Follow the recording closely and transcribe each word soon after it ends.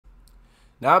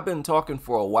Now, I've been talking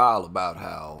for a while about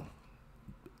how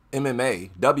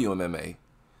WMMA,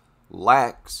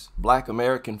 lacks black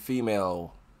American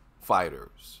female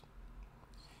fighters.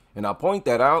 And I point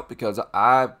that out because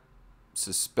I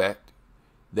suspect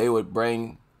they would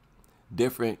bring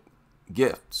different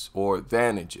gifts or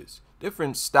advantages,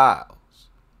 different styles,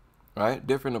 right?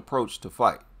 Different approach to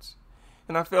fights.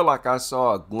 And I feel like I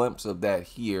saw a glimpse of that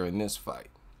here in this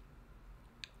fight.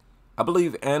 I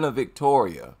believe Anna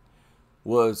Victoria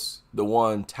was the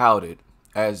one touted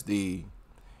as the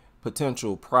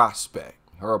potential prospect.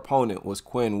 Her opponent was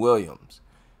Quinn Williams,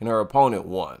 and her opponent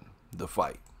won the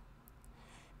fight.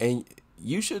 And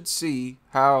you should see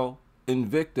how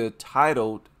Invicta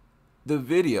titled the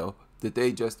video that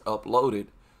they just uploaded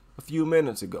a few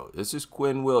minutes ago. This is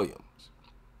Quinn Williams.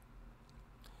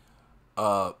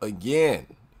 Again,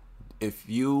 I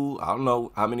don't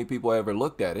know how many people ever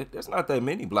looked at it. There's not that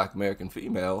many black American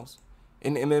females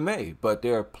in MMA, but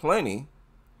there are plenty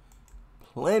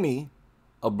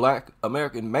of black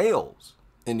American males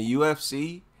in the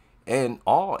UFC and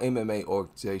all MMA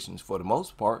organizations for the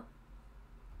most part.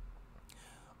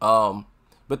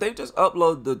 But they just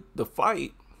uploaded the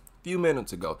fight a few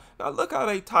minutes ago. Now look how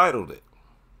they titled it.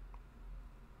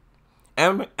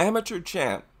 Amateur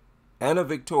champ Anna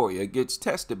Victoria gets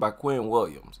tested by Quinn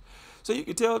Williams. So you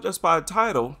can tell just by the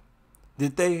title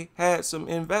that they had some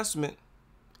investment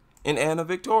in Anna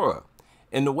Victoria.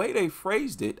 And the way they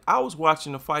phrased it, I was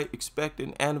watching the fight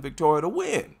expecting Anna Victoria to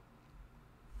win.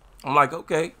 I'm like,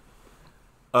 okay,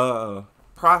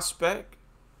 prospect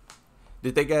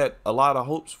that they got a lot of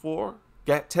hopes for,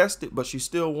 got tested, but she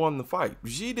still won the fight.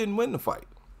 She didn't win the fight.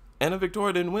 Anna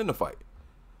Victoria didn't win the fight.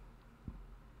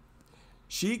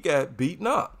 She got beaten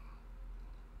up.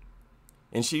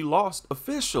 And she lost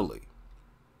officially.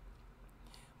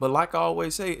 But like I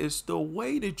always say, it's the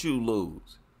way that you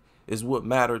lose is what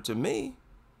mattered to me.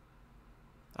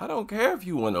 I don't care if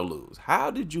you win or lose.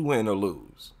 How did you win or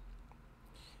lose?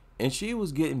 And she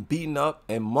was getting beaten up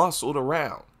and muscled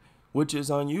around, which is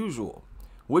unusual,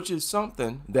 which is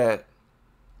something that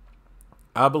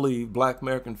I believe black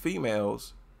American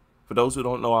females, for those who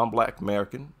don't know I'm black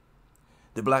American,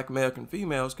 the black American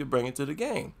females could bring it to the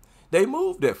game. They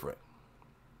move different.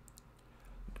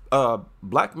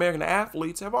 Black American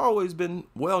athletes have always been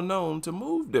well known to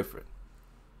move different,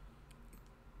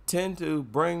 tend to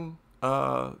bring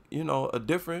a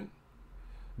different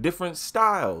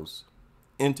styles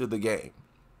into the game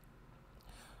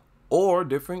or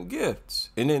different gifts.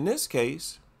 And in this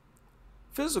case,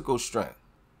 physical strength.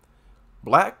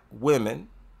 Black women,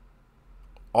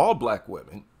 all black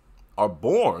women, are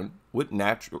born with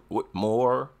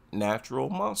more natural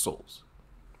muscles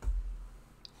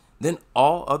than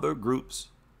all other groups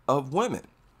of women.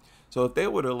 So if they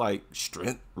were to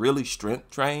really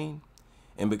strength train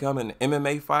and become an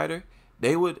MMA fighter,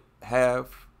 they would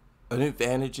have an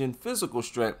advantage in physical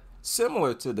strength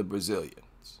similar to the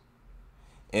Brazilians.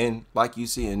 And like you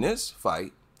see in this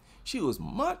fight, she was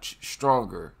much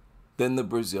stronger than the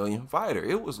Brazilian fighter.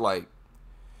 It was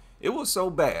so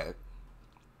bad.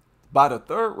 By the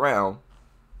third round,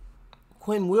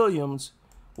 Quinn Williams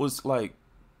was like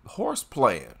horse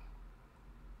playing.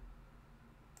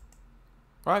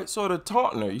 Right? Sort of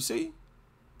taunting her, you see?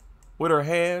 With her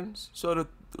hands, sort of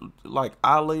like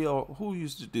Ali, or who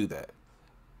used to do that?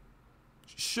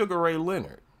 Sugar Ray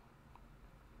Leonard.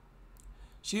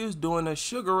 She was doing a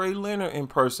Sugar Ray Leonard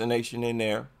impersonation in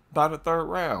there by the third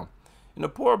round. And the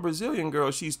poor Brazilian girl,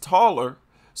 she's taller,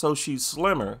 so she's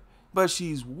slimmer, but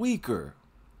she's weaker.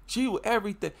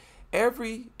 Every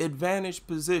advantage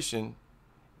position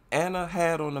Anna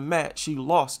had on the mat, she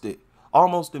lost it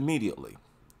almost immediately.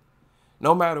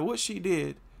 No matter what she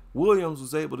did, Williams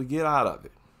was able to get out of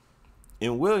it.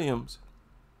 And Williams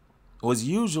was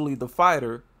usually the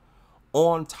fighter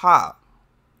on top.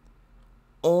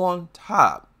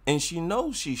 And she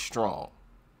knows she's strong.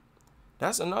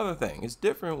 That's another thing. It's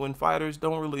different when fighters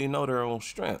don't really know their own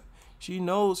strength. She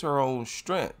knows her own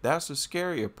strength. That's the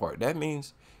scarier part. That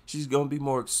means she's going to be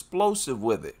more explosive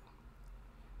with it,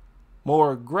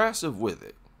 more aggressive with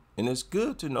it. And it's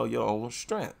good to know your own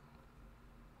strength.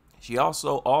 She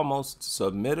also almost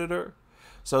submitted her.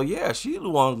 So yeah, she the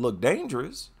one who looked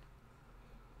dangerous.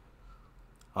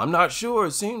 I'm not sure.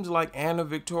 It seems like Anna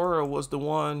Victoria was the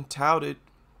one touted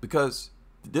because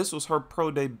this was her pro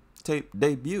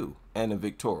debut, Anna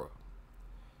Victoria.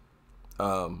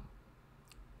 Quinn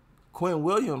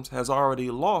Williams has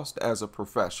already lost as a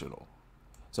professional.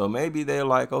 So maybe they're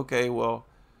like, okay, well,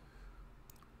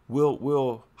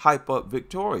 we'll hype up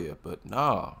Victoria. But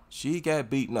nah, she got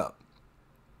beaten up.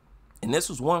 And this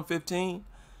was 115.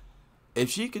 If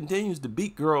she continues to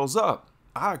beat girls up,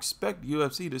 I expect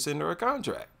UFC to send her a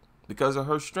contract because of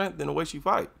her strength and the way she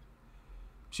fight.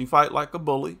 She fight like a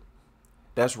bully.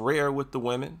 That's rare with the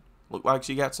women. Look like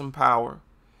she got some power.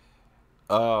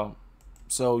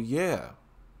 So yeah,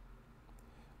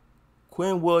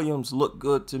 Quinn Williams looked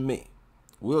good to me.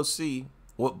 We'll see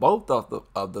what both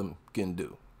of them can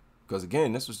do. Because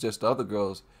again, this was just the other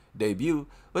girl's debut.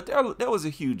 But there was a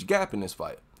huge gap in this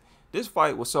fight. This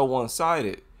fight was so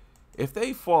one-sided. If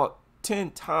they fought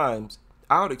 10 times,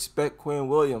 I would expect Quinn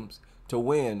Williams to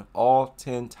win all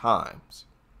 10 times.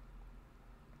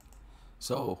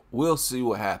 So we'll see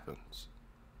what happens.